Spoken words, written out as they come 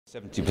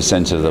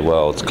70% of the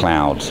world's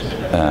cloud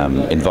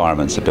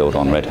environments are built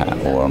on Red Hat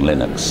or on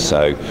Linux,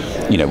 so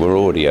we're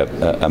already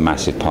a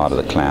massive part of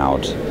the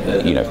cloud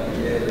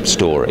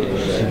story.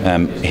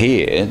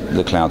 Here,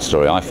 the cloud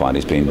story I find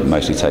is being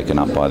mostly taken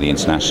up by the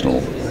international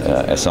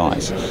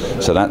SIs.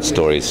 So that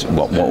story is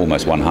what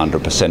almost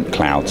 100%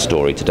 cloud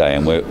story today,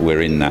 and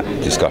we're in that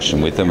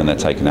discussion with them, and they're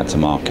taking that to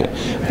market.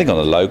 I think on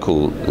a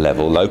local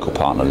level, local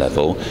partner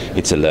level,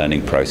 it's a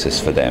learning process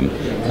for them,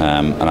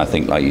 and I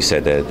think, like you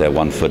said, they're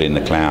 1 foot in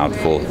the cloud,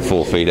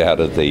 4 feet out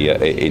of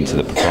into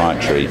the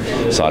proprietary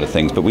side of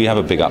things. But we have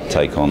a big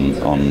uptake on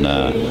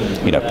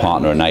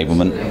partner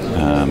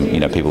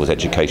enablement, people's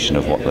education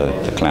of what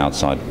the cloud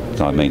side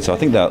means. So I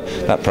think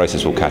that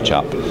process will catch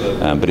up,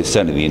 but it's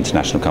certainly the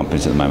international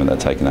companies at the moment that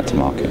are taking that to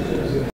market.